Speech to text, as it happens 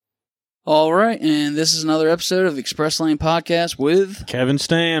All right, and this is another episode of Express Lane Podcast with Kev and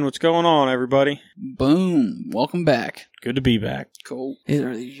Stan. What's going on, everybody? Boom. Welcome back. Good to be back. Cool.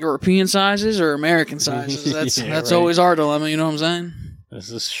 Are these European sizes or American sizes? That's right. always our dilemma, you know what I'm saying? Does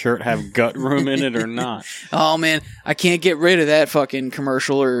this shirt have gut room in it or not? Oh, man, I can't get rid of that fucking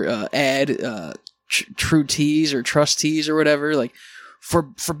commercial or ad, True Tees or Trust Tees or whatever, like,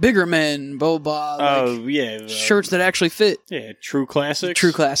 for bigger men, blah, blah, blah. Oh, yeah. Shirts that actually fit. Yeah, True Classics.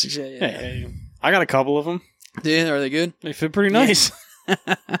 True Classics, yeah. Yeah. I got a couple of them. Yeah, are they good? They fit pretty nice.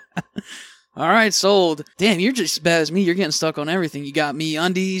 All right, sold. Damn, you're just as bad as me. You're getting stuck on everything. You got me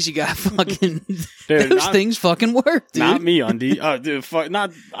undies. You got fucking Dude, those things fucking work, dude. Not me undies. Oh, dude,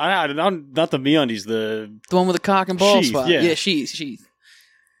 not the me undies. The one with the cock and ball sheath, spot. yeah, sheath.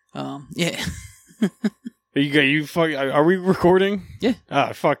 Yeah. You fuck. Are we recording? Yeah.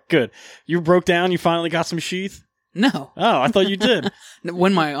 Oh, fuck. Good. You broke down. You finally got some sheath. No. Oh, I thought you did.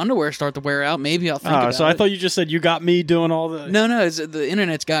 When my underwear start to wear out, maybe I'll think about it. So I thought you just said you got me doing all the... No, it's, the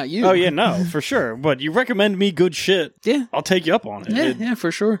internet's got you. Oh, yeah, no, for sure. But you recommend me good shit. Yeah. I'll take you up on it. Yeah,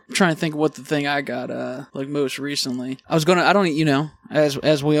 for sure. I'm trying to think of what the thing I got, like, most recently. I don't, you know,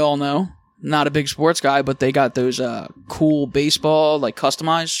 as we all know, not a big sports guy, but they got those cool baseball, like,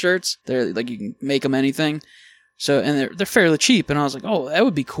 customized shirts. They're, like, you can make them anything. So, and they're fairly cheap. And I was like, oh, that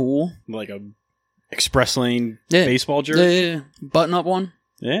would be cool. Like a Express Lane baseball jersey? Yeah. Button-up one?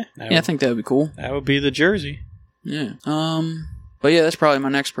 Yeah. I think that would be cool. That would be the jersey. Yeah. But yeah, that's probably my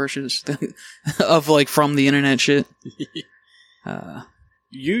next purchase of, like, from the internet shit.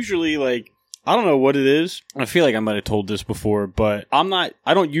 Usually, like, I don't know what it is. I feel like I might have told this before, but I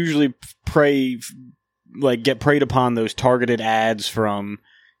don't usually get preyed upon those targeted ads from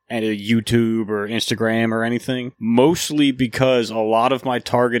YouTube or Instagram or anything, mostly because a lot of my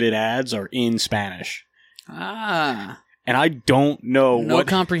targeted ads are in Spanish. And I don't know what... No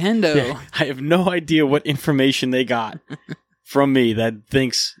comprehendo. Yeah, I have no idea what information they got from me that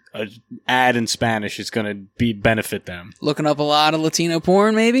thinks an ad in Spanish is going to benefit them. Looking up a lot of Latino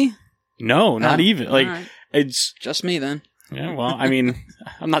porn, maybe? No, not even. Like, right. It's... Just me, then. Yeah, well, I mean,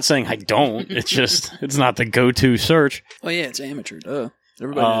 I'm not saying I don't. It's just, it's not the go-to search. Well, yeah, it's amateur, duh.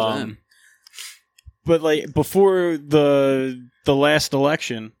 Everybody knows that. But like before the last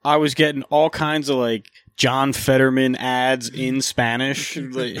election, I was getting all kinds of like John Fetterman ads in Spanish,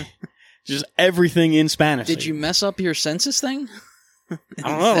 like, just everything in Spanish. Did you mess up your census thing? I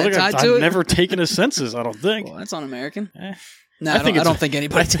don't know. I've never taken a census. I don't think. Well, that's un-American. No, I don't think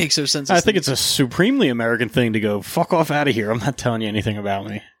anybody takes their census. I think it's a supremely American thing to go fuck off out of here. I'm not telling you anything about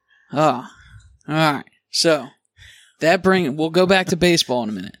me. Oh, all right. So. We'll go back to baseball in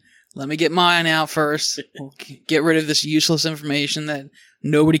a minute. Let me get mine out first. We'll get rid of this useless information that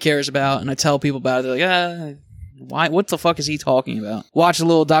nobody cares about, and I tell people about it. They're like, why? What the fuck is he talking about? Watch a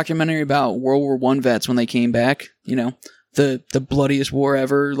little documentary about World War I vets when they came back. You know, the bloodiest war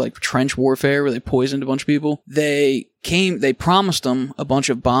ever, like trench warfare, where they poisoned a bunch of people. They promised them a bunch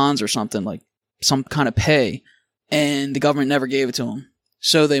of bonds or something, like some kind of pay, and the government never gave it to them.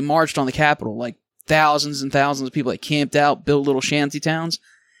 So they marched on the Capitol, like, thousands and thousands of people that camped out, built little shanty towns,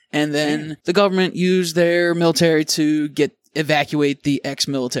 and then the government used their military to evacuate the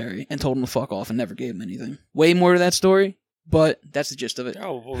ex-military and told them to fuck off and never gave them anything. Way more to that story, but that's the gist of it.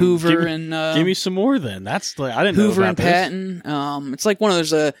 Oh, well, Hoover give me some more then. That's like I didn't Hoover know about and Patton. It's like one of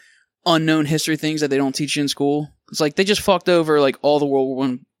those unknown history things that they don't teach you in school. It's like they just fucked over like all the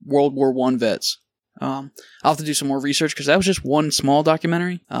World War I vets. I'll have to do some more research because that was just one small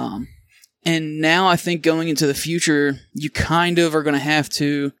documentary. And now I think going into the future, you kind of are going to have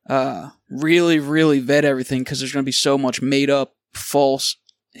to really, really vet everything because there's going to be so much made up, false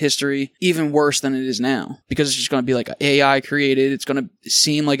history, even worse than it is now. Because it's just going to be like AI created. It's going to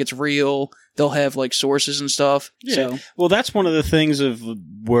seem like it's real. They'll have like sources and stuff. Yeah. So. Well, that's one of the things of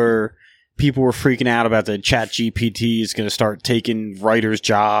where people were freaking out about the ChatGPT is going to start taking writers'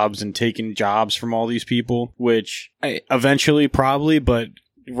 jobs and taking jobs from all these people, which eventually probably, but...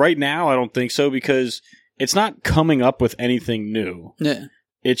 Right now, I don't think so because it's not coming up with anything new. Yeah.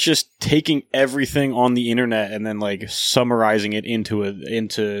 It's just taking everything on the internet and then like summarizing it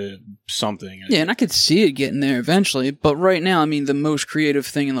into something. Yeah, and I could see it getting there eventually, but right now, I mean, the most creative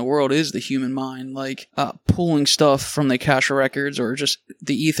thing in the world is the human mind, like pulling stuff from the Akasha records or just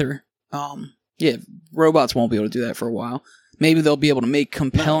the ether. Yeah, robots won't be able to do that for a while. Maybe they'll be able to make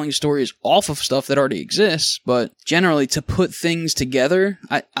compelling stories off of stuff that already exists, but generally to put things together,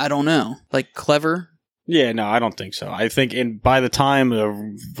 I don't know. Like clever Yeah, no, I don't think so. I think by the time a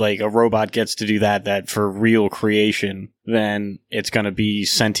robot gets to do that for real creation, then it's going to be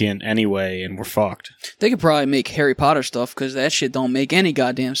sentient anyway, and we're fucked. They could probably make Harry Potter stuff because that shit don't make any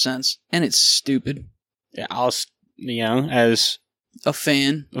goddamn sense, and it's stupid. Yeah, as a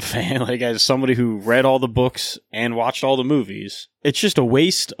fan, like as somebody who read all the books and watched all the movies, it's just a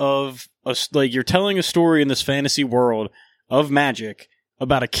waste of you're telling a story in this fantasy world of magic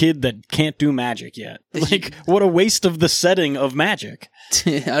about a kid that can't do magic yet. Like, what a waste of the setting of magic.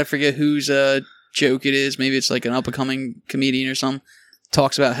 I forget whose joke it is. Maybe it's like an up-and-coming comedian or something.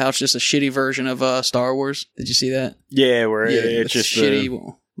 Talks about how it's just a shitty version of Star Wars. Did you see that? Yeah, where it's just shitty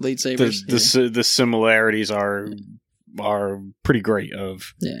lightsabers. The similarities are pretty great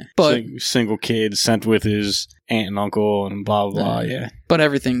of but single kid sent with his aunt and uncle and blah, blah, blah. But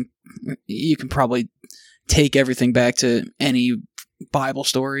everything, you can probably take everything back to any Bible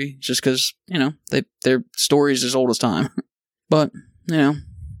story just because, their story's as old as time. But,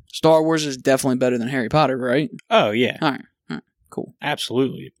 Star Wars is definitely better than Harry Potter, right? Oh, yeah. All right, cool.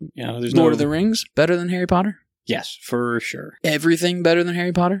 Absolutely. There's Lord of the Rings, better than Harry Potter? Yes, for sure. Everything better than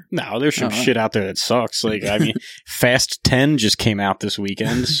Harry Potter? No, there's some shit out there that sucks. Like, I mean, Fast 10 just came out this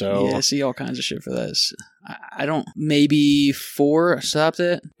weekend, so... Yeah, I see all kinds of shit for this. I don't... Maybe 4 stopped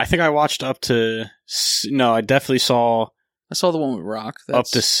it? I think I watched up to... No, I definitely saw... I saw the one with Rock. Up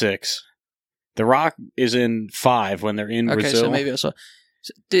to 6. The Rock is in 5 when they're in Brazil. Okay, so maybe I saw...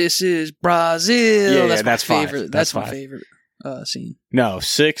 This is Brazil! Yeah, that's my favorite. 5. That's my favorite scene. No,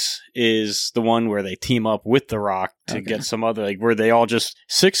 6 is the one where they team up with The Rock to get some other, where they all just...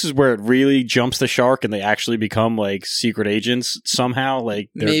 6 is where it really jumps the shark and they actually become, secret agents somehow.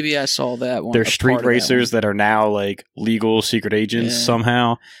 Maybe I saw that one. They're street racers that are now, legal secret agents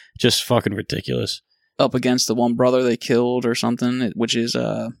somehow. Just fucking ridiculous. Up against the one brother they killed or something, which is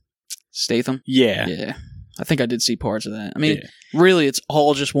Statham. Yeah. I think I did see parts of that. I mean, really, it's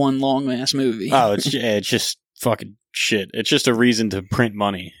all just one long-ass movie. Oh, it's just fucking shit. It's just a reason to print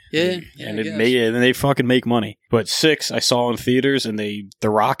money. And they fucking make money. But 6, I saw in theaters, and The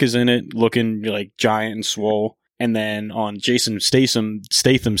Rock is in it, looking giant and swole. And then on Jason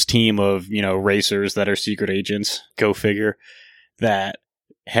Statham's team of racers that are secret agents, go figure, that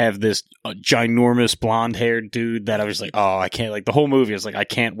have this ginormous blonde-haired dude that I was like, oh, I can't, the whole movie is I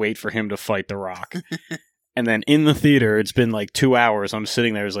can't wait for him to fight The Rock. And then in the theater, it's been 2 hours. I'm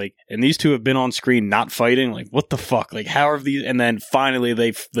sitting there, and these two have been on screen not fighting. What the fuck? How are these? And then finally,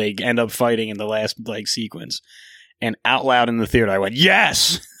 they end up fighting in the last sequence. And out loud in the theater, I went,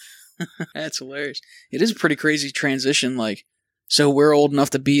 yes. That's hilarious. It is a pretty crazy transition. So we're old enough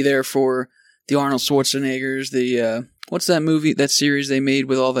to be there for the Arnold Schwarzeneggers. The what's that movie? That series they made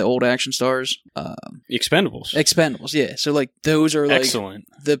with all the old action stars? Expendables. Yeah. So those are excellent.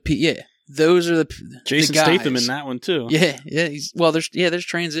 Those are the Jason the guys. Statham in that one too. Yeah. There's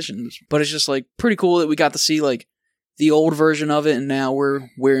transitions, but it's just pretty cool that we got to see the old version of it, and now we're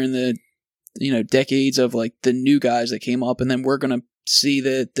in the decades of the new guys that came up, and then we're gonna see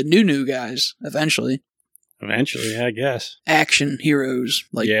the new guys eventually. Eventually, I guess. Action heroes.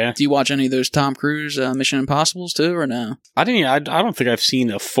 Do you watch any of those Tom Cruise Mission Impossibles too, or no? I don't think I've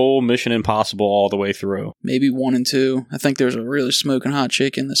seen a full Mission Impossible all the way through. Maybe 1 and 2. I think there's a really smoking hot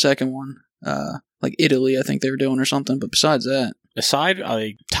chick in the second one. Italy, I think they were doing or something. But besides that,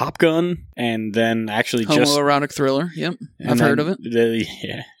 Top Gun, and then actually homoerotic thriller. Yep, I've heard of it.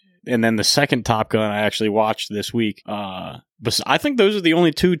 And then the second Top Gun I actually watched this week. But I think those are the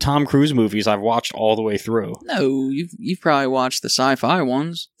only 2 Tom Cruise movies I've watched all the way through. No, you've probably watched the sci-fi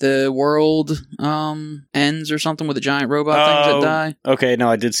ones. The World Ends or something with the giant robot things that die. Okay, no,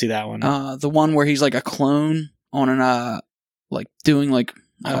 I did see that one. The one where he's a clone on an doing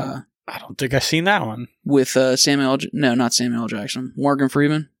I don't think I've seen that one. With not Samuel L. Jackson. Morgan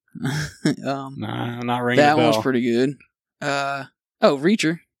Freeman. Nah, not ringing that a bell. one was pretty good.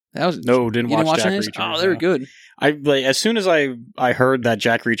 Reacher. Didn't watch Jack Reacher. Oh, they were good. As soon as I heard that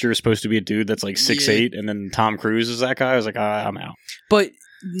Jack Reacher is supposed to be a dude that's 6'8", and then Tom Cruise is that guy, I was like, I'm out. But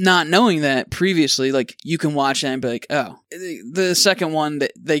not knowing that previously, you can watch that and be like, oh, the second one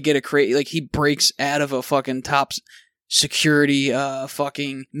that they get a crate, he breaks out of a fucking top security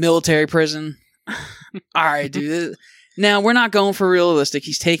fucking military prison. All right, dude. Now, we're not going for realistic.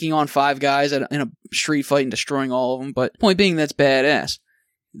 He's taking on 5 guys in a street fight and destroying all of them. But point being, that's badass.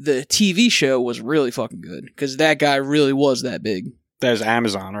 The TV show was really fucking good because that guy really was that big. That was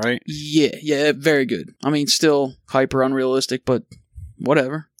Amazon, right? Yeah, very good. I mean, still hyper unrealistic, but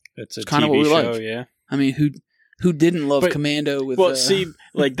whatever. It's a kind of what we show, like. Yeah. I mean, who didn't love Commando with... Well, see,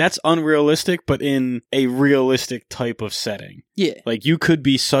 like, that's unrealistic, but in a realistic type of setting. Yeah. Like, you could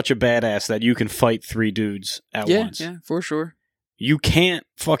be such a badass that you can fight 3 dudes at once. Yeah, for sure. You can't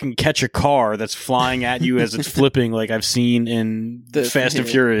fucking catch a car that's flying at you as it's flipping like I've seen in the Fast and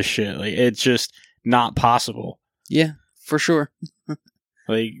Furious shit. Like, it's just not possible. Yeah, for sure.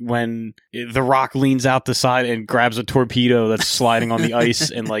 Like, when The Rock leans out the side and grabs a torpedo that's sliding on the ice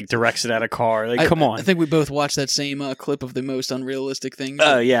and, like, directs it at a car. Like, come on. I think we both watched that same clip of the most unrealistic thing.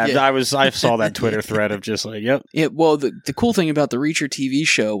 Yeah. I saw that Twitter thread of just, like, yep. Yeah, well, the cool thing about the Reacher TV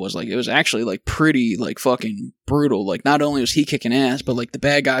show was, like, it was actually, like, pretty, like, fucking brutal. Like, not only was he kicking ass, but, like, the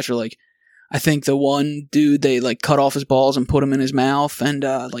bad guys were, like, I think the one dude, they, like, cut off his balls and put him in his mouth and,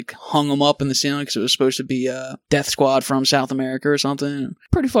 like, hung him up in the ceiling because it was supposed to be a Death Squad from South America or something.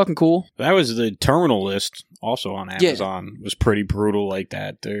 Pretty fucking cool. That was the Terminal List, also on Amazon. Was pretty brutal like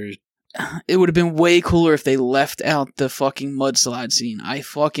that. It would have been way cooler if they left out the fucking mudslide scene. I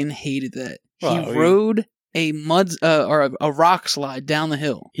fucking hated that. Well, he rode a a rock slide down the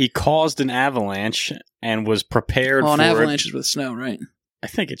hill. He caused an avalanche and was prepared for an avalanche is with snow, right? I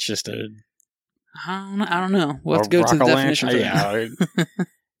think it's just a... I don't know. We'll have to go to the definition for that.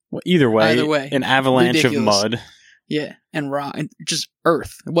 Well, either way, an avalanche ridiculous. Of mud. Yeah, and rock, and just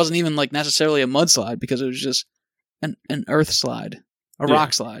earth. It wasn't even like necessarily a mudslide because it was just an earth slide,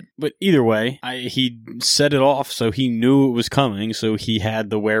 rock slide. But either way, he set it off, so he knew it was coming, so he had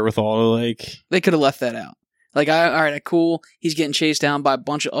the wherewithal to, like... They could have left that out. Like, all right, cool. He's getting chased down by a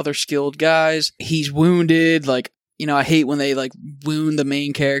bunch of other skilled guys. He's wounded, like... You know, I hate when they, like, wound the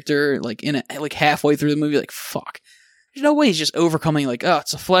main character, like, halfway through the movie, like, fuck. There's no way he's just overcoming, like, oh,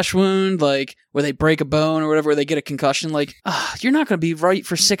 it's a flesh wound, like, where they break a bone or whatever, where they get a concussion. Like, you're not going to be right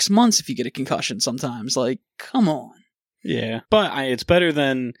for 6 months if you get a concussion sometimes. Like, come on. Yeah, but it's better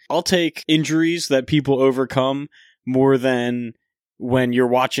than... I'll take injuries that people overcome more than when you're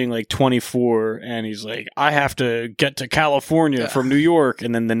watching, like, 24, and he's like, I have to get to California from New York,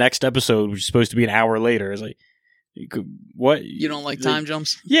 and then the next episode, which is supposed to be an hour later, is like... What? You don't like time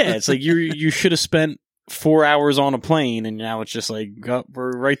jumps? Yeah, it's like you should have spent 4 hours on a plane, and now it's just like, oh,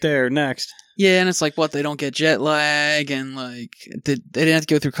 we're right there next. Yeah, and it's like, what, they don't get jet lag, and like they didn't have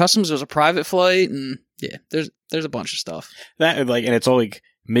to go through customs. It was a private flight, and yeah, there's a bunch of stuff that like, and it's all like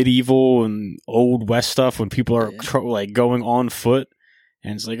medieval and old west stuff when people are like going on foot,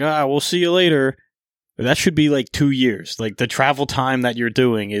 and it's like, we'll see you later. That should be like 2 years. Like, the travel time that you're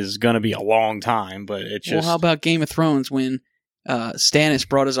doing is going to be a long time, but it's just... Well, how about Game of Thrones when Stannis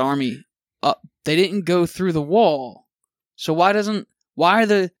brought his army up? They didn't go through the wall. So why are the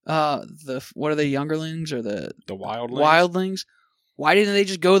what are they, youngerlings or the wildlings? Why didn't they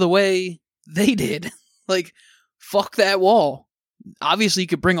just go the way they did? Like, fuck that wall. Obviously, you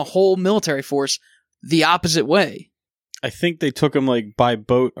could bring a whole military force the opposite way. I think they took them, like, by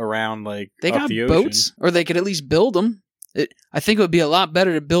boat around, like, they got the boats, or they could at least build them. I think it would be a lot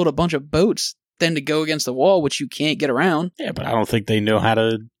better to build a bunch of boats than to go against the wall, which you can't get around. Yeah, but I don't think they know how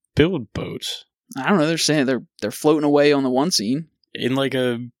to build boats. I don't know. They're saying they're floating away on the one scene in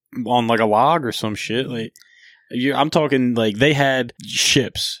on a log or some shit. Like, I'm talking like they had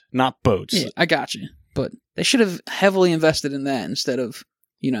ships, not boats. Yeah, I got you, but they should have heavily invested in that instead of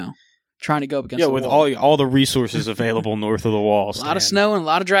trying to go up against the with wall. all the resources available north of the wall. A lot of snow and a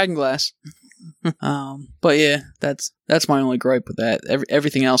lot of dragon glass. But yeah, that's my only gripe with that.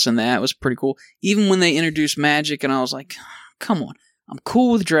 Everything else in that was pretty cool. Even when they introduced magic, and I was like, come on, I'm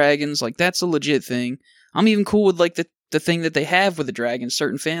cool with dragons. Like, that's a legit thing. I'm even cool with like the thing that they have with the dragons,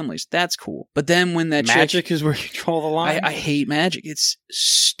 certain families. That's cool. But then when that magic is where you draw the line. I hate magic. It's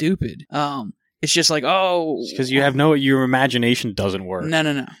stupid. It's just like, because your imagination doesn't work.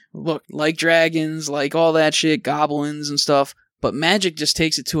 No. Look, like dragons, like all that shit, goblins and stuff. But magic just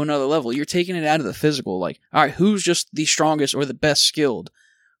takes it to another level. You're taking it out of the physical. Like, all right, who's just the strongest or the best skilled?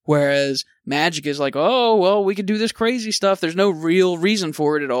 Whereas magic is like, oh, well, we could do this crazy stuff. There's no real reason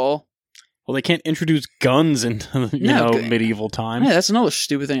for it at all. Well, they can't introduce guns into medieval times. Yeah, that's another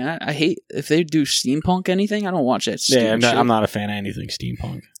stupid thing. I hate if they do steampunk anything. I don't watch that stupid shit. I'm not a fan of anything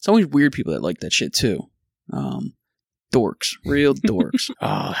steampunk. It's always weird people that like that shit too. Dorks. Real dorks.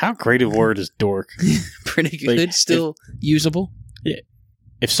 How great a word is dork. Pretty good. Like, still usable. Yeah.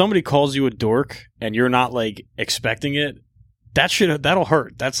 If somebody calls you a dork and you're not like expecting it, that'll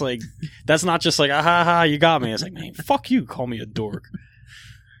hurt. That's not just like, ha ha, you got me. It's like, man, fuck you, call me a dork.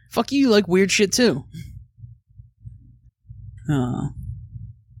 Fuck you like weird shit too.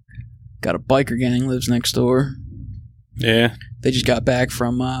 Got a biker gang lives next door. Yeah. They just got back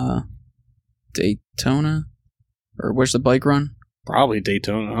from Daytona. Or where's the bike run? Probably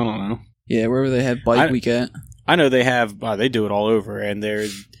Daytona. I don't know. Yeah, wherever they had bike week at. I know they have. They do it all over, and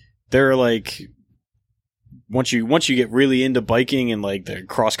they're like once you get really into biking and like the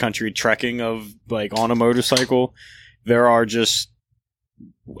cross country trekking of like on a motorcycle, there are just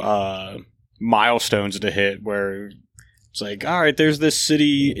milestones to hit where it's like, all right, there's this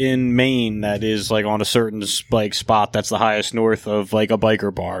city in Maine that is like on a certain like spot that's the highest north of like a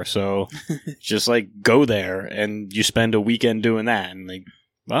biker bar, so just like go there and you spend a weekend doing that, and like,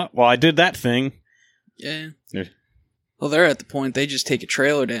 well, I did that thing. Yeah. Well, they're at the point they just take a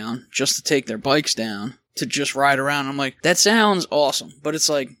trailer down just to take their bikes down to just ride around. I'm like, that sounds awesome. But it's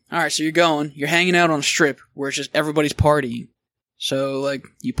like, all right, so you're hanging out on a strip where it's just everybody's partying. So, like,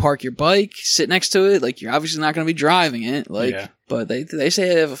 you park your bike, sit next to it. Like, you're obviously not going to be driving it. Like, yeah. But they say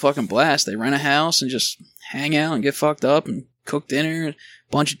they have a fucking blast. They rent a house and just hang out and get fucked up and cook dinner. A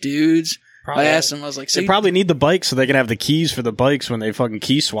bunch of dudes. Probably, I asked them, I was like, so they probably need the bikes so they can have the keys for the bikes when they fucking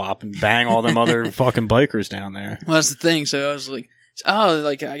key swap and bang all them other fucking bikers down there. Well, that's the thing. So I was like, oh,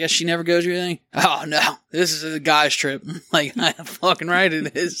 like, I guess she never goes or anything. Oh, no, this is a guy's trip. Like, fucking right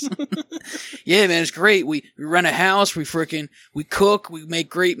it is. Yeah, man, it's great. We rent a house. We cook. We make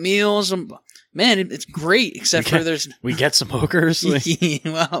great meals. Man, it's great, except for we get some hookers. Like.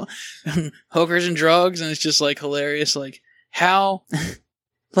 Well, hookers and drugs, and it's just, like, hilarious. Like, how...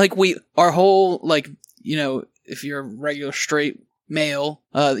 Like, our whole, like, you know, if you're a regular straight male,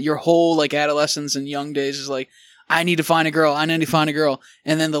 your whole, like, adolescence and young days is like, I need to find a girl. And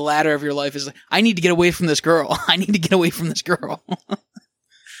then the latter of your life is like, I need to get away from this girl.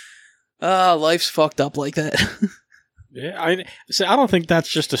 Life's fucked up like that. Yeah, I don't think that's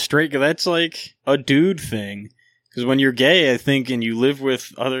just a straight, that's like a dude thing. Because when you're gay, I think, and you live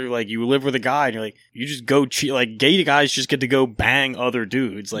with a guy, and you're like, you just go cheat. Like, gay guys just get to go bang other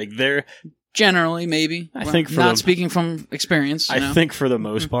dudes. Like, they're generally, maybe. I think not speaking from experience. I think for the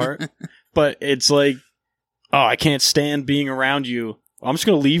most part, but it's like, oh, I can't stand being around you. I'm just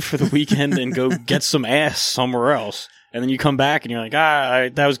gonna leave for the weekend and go get some ass somewhere else. And then you come back and you're like,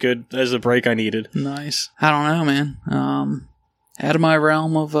 that was good. That was the break I needed. Nice. I don't know, man. Out of my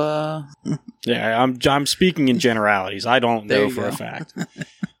realm of Yeah, I'm speaking in generalities. I don't know for a fact.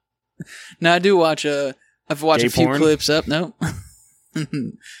 No, I do watch I've watched gay a few porn? clips up. Nope.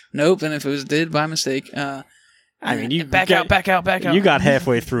 Nope, and if it did by mistake, I mean, you back out. You got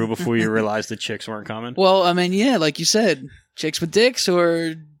halfway through before you realized the chicks weren't coming. Well, I mean, yeah, like you said, chicks with dicks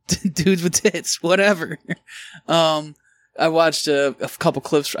or dudes with tits, whatever. I watched a couple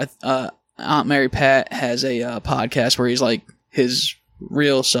clips. Aunt Mary Pat has a podcast where he's like his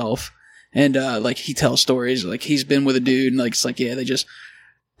real self, and like he tells stories like he's been with a dude, and like it's like, yeah, they just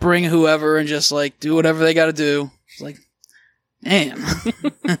bring whoever and just like do whatever they got to do. It's like, damn.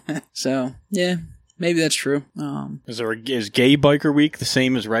 So yeah, maybe that's true. Is Gay Biker Week the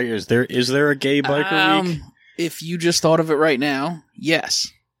same as right? Is there a Gay Biker Week? If you just thought of it right now, yes.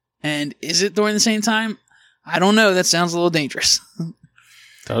 And is it during the same time? I don't know. That sounds a little dangerous.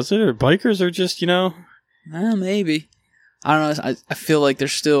 Does it? Or bikers are just, maybe. I don't know. I feel like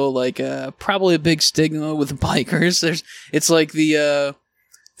there's still like probably a big stigma with the bikers. It's like the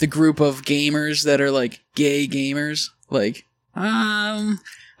group of gamers that are like gay gamers. Like, I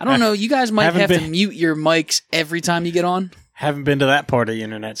don't know. You guys might have to mute your mics every time you get on. Haven't been to that part of the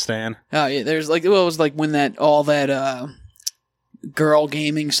internet, Stan. Oh yeah, there's like, well, it was like when all that girl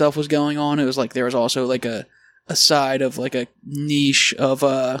gaming stuff was going on. It was like there was also like a side of like a niche of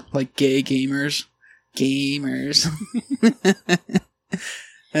like gay gamers. And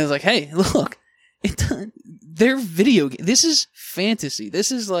I was like, hey, look, they're video. This is fantasy.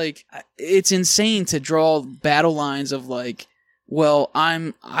 This is like, it's insane to draw battle lines of like, well,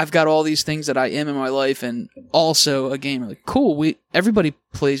 I've got all these things that I am in my life, and also a gamer. Like, cool. Everybody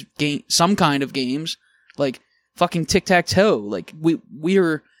plays some kind of games, like fucking tic-tac-toe. Like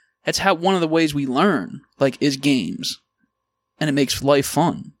that's how one of the ways we learn, like, is games. And it makes life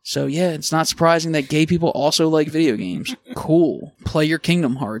fun. So yeah, it's not surprising that gay people also like video games. Cool. Play your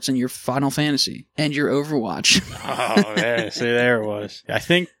Kingdom Hearts and your Final Fantasy and your Overwatch. Oh, yeah. See, there it was. I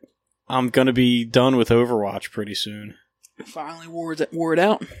think I'm going to be done with Overwatch pretty soon. Finally wore it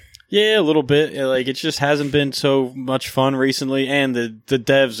out? Yeah, a little bit. Like, it just hasn't been so much fun recently, and the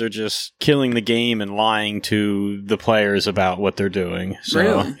devs are just killing the game and lying to the players about what they're doing. So,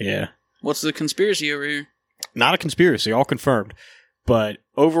 really? Yeah. What's the conspiracy over here? Not a conspiracy, all confirmed. But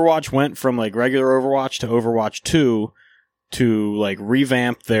Overwatch went from like regular Overwatch to Overwatch 2 to like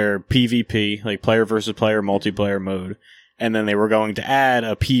revamp their PvP, like player versus player multiplayer mode. And then they were going to add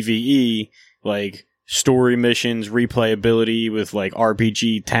a PvE, like story missions, replayability with like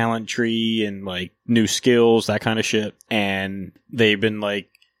RPG talent tree and like new skills, that kind of shit. And they've been like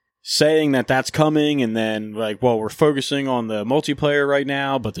saying that that's coming, and then like, well, we're focusing on the multiplayer right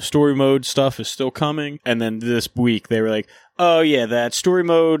now, but the story mode stuff is still coming. And then this week they were like, oh yeah, that story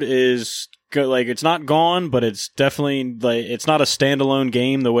mode is like, it's not gone, but it's definitely like, it's not a standalone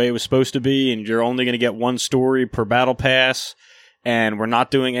game the way it was supposed to be, and you're only going to get one story per battle pass, and we're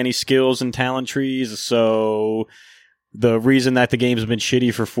not doing any skills and talent trees. So the reason that the game's been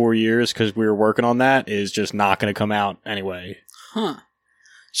shitty for 4 years because we were working on that is just not going to come out anyway. Huh.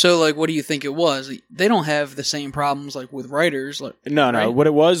 So, like, what do you think it was? They don't have the same problems, like, with writers. Like, No. right? What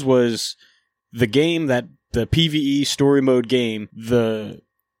it was the game that the PvE story mode game, the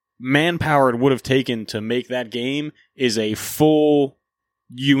manpower it would have taken to make that game is a full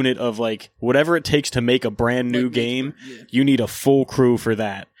unit of, like, whatever it takes to make a brand new game. Yeah. You need a full crew for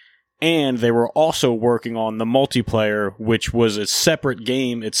that. And they were also working on the multiplayer, which was a separate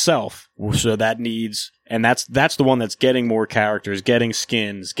game itself. So that needs, and that's the one that's getting more characters, getting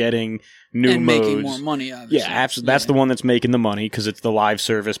skins, getting new and modes. making more money, obviously. Yeah, absolutely. That's the one that's making the money because it's the live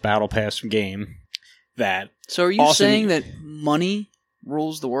service battle pass game. So are you saying that money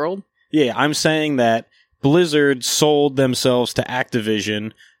rules the world? Yeah, I'm saying that Blizzard sold themselves to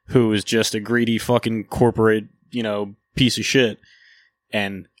Activision, who is just a greedy fucking corporate, piece of shit,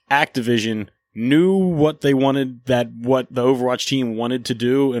 and Activision knew what they wanted, what the Overwatch team wanted to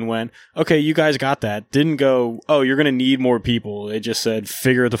do, and went, okay, you guys got that. Didn't go, oh, you're going to need more people. They just said,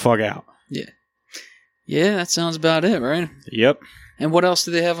 figure it the fuck out. Yeah. Yeah, that sounds about it, right? Yep. And what else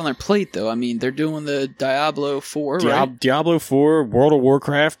do they have on their plate, though? I mean, they're doing the Diablo 4, right? Diablo 4, World of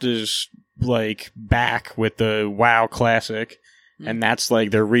Warcraft is, like, back with the WoW Classic. And that's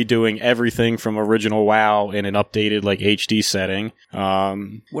like they're redoing everything from original WoW in an updated like HD setting.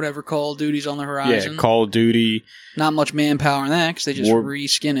 Whatever Call of Duty's on the horizon. Yeah, Call of Duty. Not much manpower in that because they just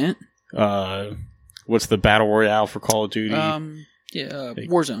reskin it. What's the battle royale for Call of Duty?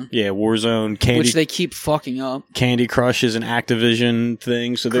 Warzone. Yeah, Warzone. Which they keep fucking up. Candy Crush is an Activision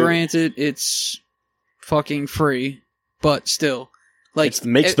thing. So granted, it's fucking free, but still, like it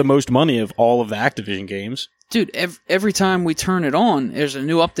makes the most money of all of the Activision games. Dude, every time we turn it on, there's a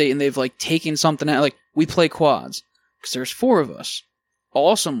new update, and they've, like, taken something out. Like, we play quads, because there's 4 of us.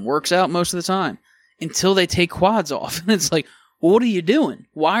 Awesome, works out most of the time. Until they take quads off. And it's like, well, what are you doing?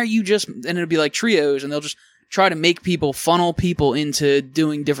 Why are you just... And it'll be like trios, and they'll just try to make people, funnel people into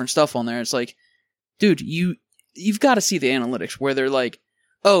doing different stuff on there. It's like, dude, you've got to see the analytics, where they're like,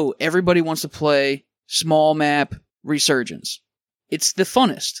 oh, everybody wants to play small map Resurgence. It's the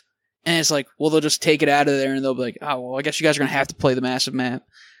funnest. And it's like, well, they'll just take it out of there and they'll be like, oh, well, I guess you guys are going to have to play the massive map.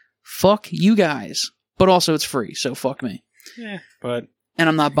 Fuck you guys. But also it's free, so fuck me. Yeah, but... And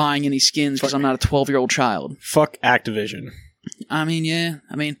I'm not buying any skins because I'm not a 12-year-old child. Fuck Activision. I mean, yeah.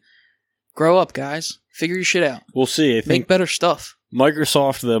 I mean, grow up, guys. Figure your shit out. We'll see. I think make better stuff. The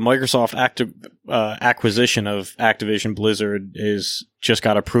Microsoft acquisition of Activision Blizzard is just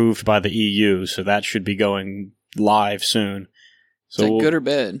got approved by the EU, so that should be going live soon. So is that good or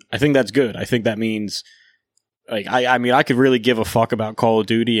bad? I think that's good. I think that means, like, I mean, I could really give a fuck about Call of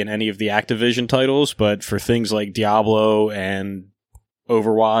Duty and any of the Activision titles, but for things like Diablo and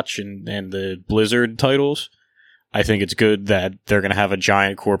Overwatch and the Blizzard titles, I think it's good that they're going to have a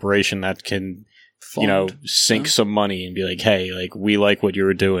giant corporation that can, sink some money and be like, hey, like, we like what you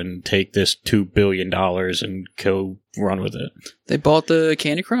were doing. Take this $2 billion and go run with it. They bought the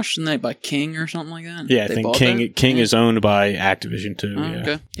Candy Crush, didn't they? By King or something like that? Yeah, I think King is owned by Activision too. Oh, yeah.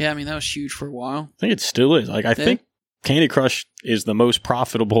 Okay. Yeah, I mean, that was huge for a while. I think it still is. Like, I think Candy Crush is the most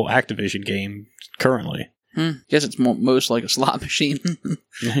profitable Activision game currently. Guess it's most like a slot machine.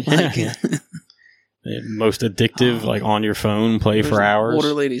 Most addictive, like on your phone, play for hours.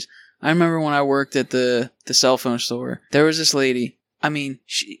 Older ladies. I remember when I worked at the cell phone store, there was this lady. I mean,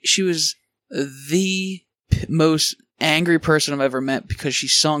 she was the most angry person I've ever met because she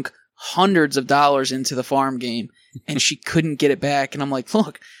sunk hundreds of dollars into the farm game and she couldn't get it back. And I'm like,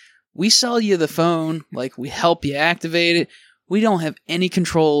 look, we sell you the phone, like we help you activate it. We don't have any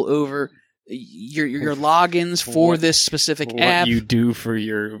control over your logins for this specific app. What you do for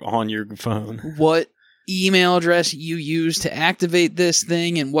on your phone. What email address you use to activate this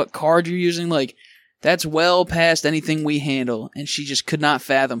thing and what card you're using. Like, that's well past anything we handle. And she just could not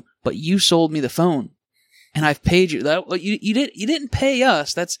fathom. But you sold me the phone. And I've paid you. You didn't pay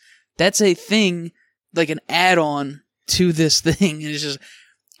us. That's a thing, like an add-on to this thing. And it's just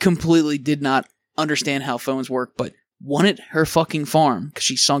completely did not understand how phones work, but wanted her fucking farm because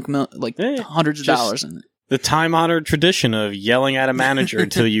she sunk hundreds of dollars in it. The time-honored tradition of yelling at a manager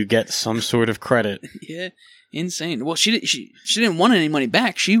until you get some sort of credit. Yeah, insane. Well, she didn't want any money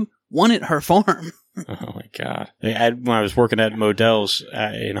back. She wanted her farm. Oh my god! When I was working at Modell's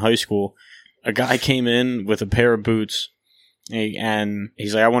in high school, a guy came in with a pair of boots, and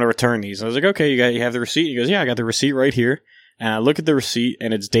he's like, "I want to return these." I was like, "Okay, you have the receipt?" He goes, "Yeah, I got the receipt right here." And I look at the receipt,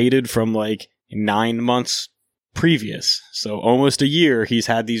 and it's dated from like 9 months previous, so almost a year he's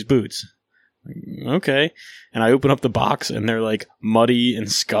had these boots. Okay. And I open up the box, and they're like muddy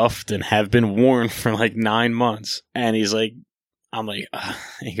and scuffed and have been worn for like 9 months. And he's like, I'm like,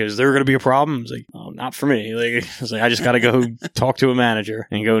 he goes, "There going to be a problem?" I was like, "Oh, not for me." Like, I was like, "I just got to go talk to a manager,"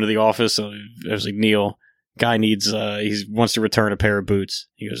 and go into the office. So I was like, "Neil, guy needs, he wants to return a pair of boots."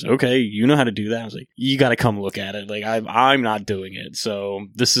 He goes, "Okay, you know how to do that." I was like, "You got to come look at it. Like, I'm not doing it. So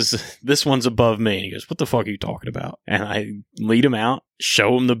this one's above me." And he goes, "What the fuck are you talking about?" And I lead him out,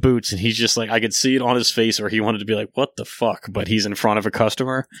 show him the boots, and he's just like, I could see it on his face, or he wanted to be like, "What the fuck?" But he's in front of a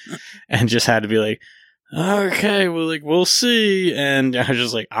customer, and just had to be like, "Okay, well, like, we'll see." And I was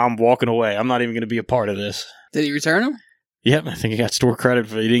just like, I'm walking away. I'm not even going to be a part of this. Did he return them? Yep, I think he got store credit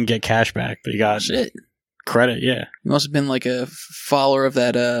for. He didn't get cash back, but he got shit credit. Yeah, he must have been like a follower of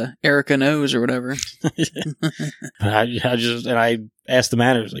that Erica Knows or whatever. I asked the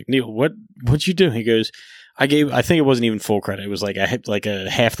manager, I was like, "Neil, what'd you do?" He goes, I think it wasn't even full credit. It was like a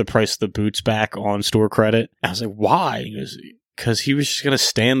half the price of the boots back on store credit. I was like, "Why?" He goes, "Because he was just going to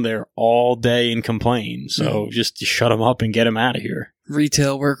stand there all day and complain. So just shut him up and get him out of here."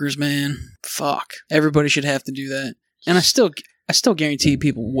 Retail workers, man. Fuck. Everybody should have to do that. And I still guarantee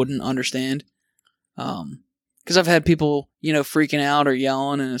people wouldn't understand. Because I've had people, freaking out or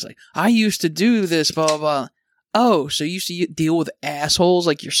yelling, and it's like, "I used to do this, blah, blah, blah." Oh, so you used to deal with assholes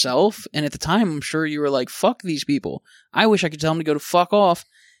like yourself? And at the time, I'm sure you were like, "Fuck these people. I wish I could tell them to go to fuck off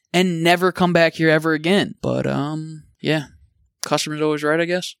and never come back here ever again." But, yeah. Customer's always right, I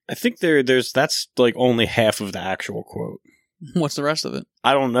guess. I think that's like only half of the actual quote. What's the rest of it?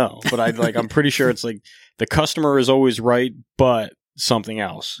 I don't know, but I'm pretty sure it's like the customer is always right, but something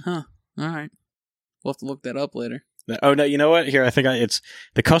else. Huh. All right. We'll have to look that up later. Oh no, you know what? Here, I think it's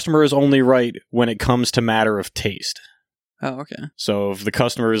the customer is only right when it comes to matter of taste. Oh, okay. So if the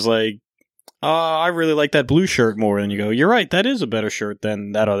customer is like, "I really like that blue shirt more," and you go, "You're right, that is a better shirt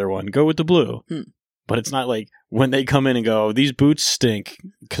than that other one. Go with the blue." But it's not like when they come in and go, "These boots stink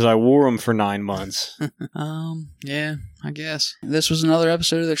because I wore them for 9 months." Yeah, I guess. This was another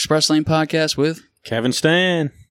episode of the Express Lane Podcast with Kev and Stan.